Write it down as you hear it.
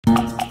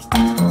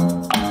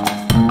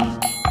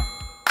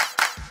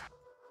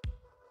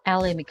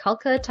Aly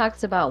Michalka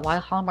talks about why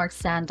Hallmark's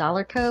Sand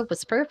Dollar Cove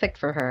was perfect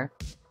for her.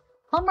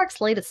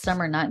 Hallmark's latest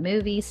summer night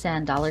movie,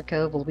 Sand Dollar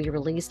Cove, will be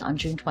released on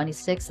June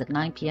 26 at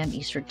 9 p.m.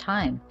 Eastern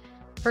Time.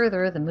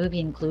 Further, the movie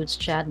includes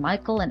Chad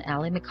Michael and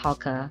Aly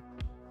Michalka.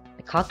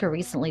 Michalka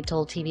recently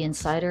told TV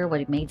Insider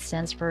what it made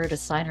sense for her to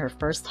sign her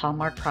first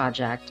Hallmark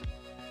project.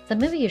 The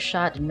movie is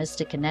shot in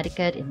Mystic,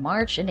 Connecticut in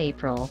March and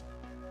April.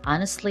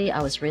 Honestly,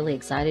 I was really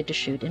excited to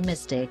shoot in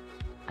Mystic.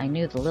 I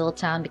knew the little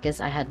town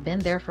because I had been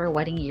there for a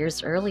wedding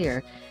years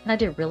earlier, and I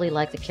did really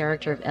like the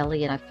character of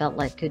Ellie and I felt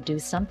like I could do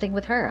something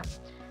with her.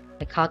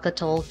 Michalka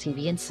told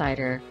TV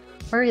Insider.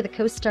 Murray, the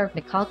co-star of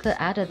Michalka,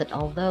 added that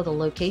although the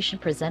location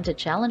presented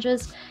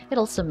challenges, it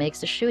also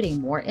makes the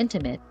shooting more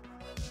intimate.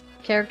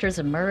 Characters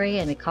of Murray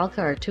and Michalka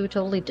are two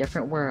totally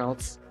different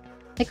worlds.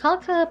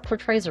 Michalka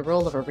portrays the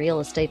role of a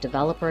real estate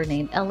developer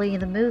named Ellie in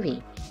the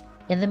movie.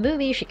 In the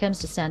movie, she comes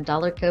to Sand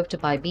Dollar Cove to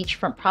buy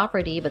beachfront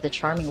property, but the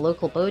charming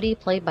local Bodie,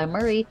 played by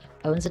Murray,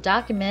 owns a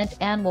document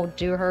and will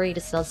do hurry to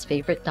sell his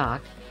favorite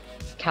dock.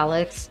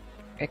 Calix,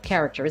 her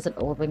character, is an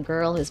urban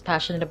girl who's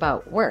passionate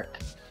about work.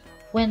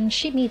 When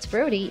she meets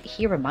Brody,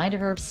 he reminded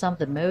her of some of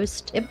the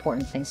most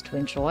important things to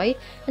enjoy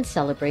and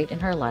celebrate in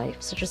her life,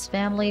 such as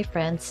family,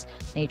 friends,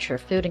 nature,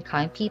 food, and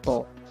kind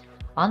people.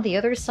 On the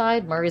other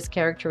side, Murray's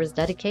character is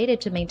dedicated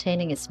to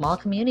maintaining a small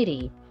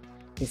community.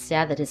 He's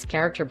sad that his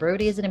character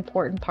Brody is an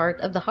important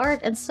part of the heart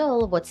and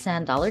soul of what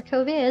Sand Dollar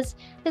Cove is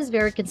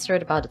very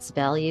concerned about its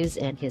values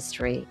and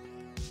history.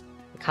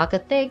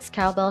 Michalka thinks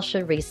Cowbell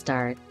should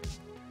restart.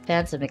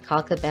 Fans of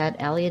Michalka band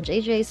Aly and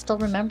JJ still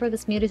remember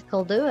this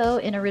musical duo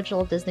in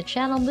original Disney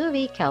Channel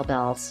movie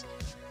Cowbells.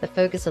 The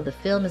focus of the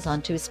film is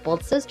on two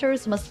spoiled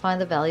sisters who must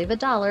find the value of a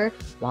dollar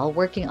while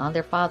working on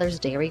their father's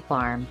dairy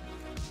farm.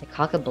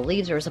 Michalka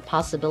believes there is a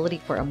possibility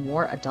for a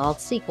more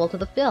adult sequel to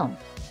the film.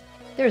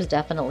 There's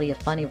definitely a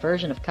funny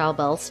version of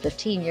Cowbells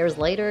 15 years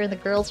later and the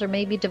girls are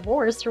maybe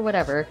divorced or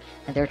whatever,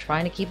 and they're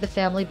trying to keep the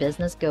family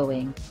business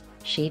going.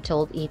 She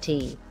told ET.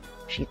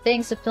 She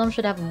thinks the film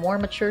should have a more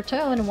mature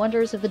tone and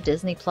wonders if the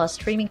Disney Plus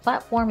streaming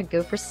platform would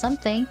go for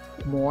something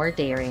more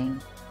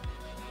daring.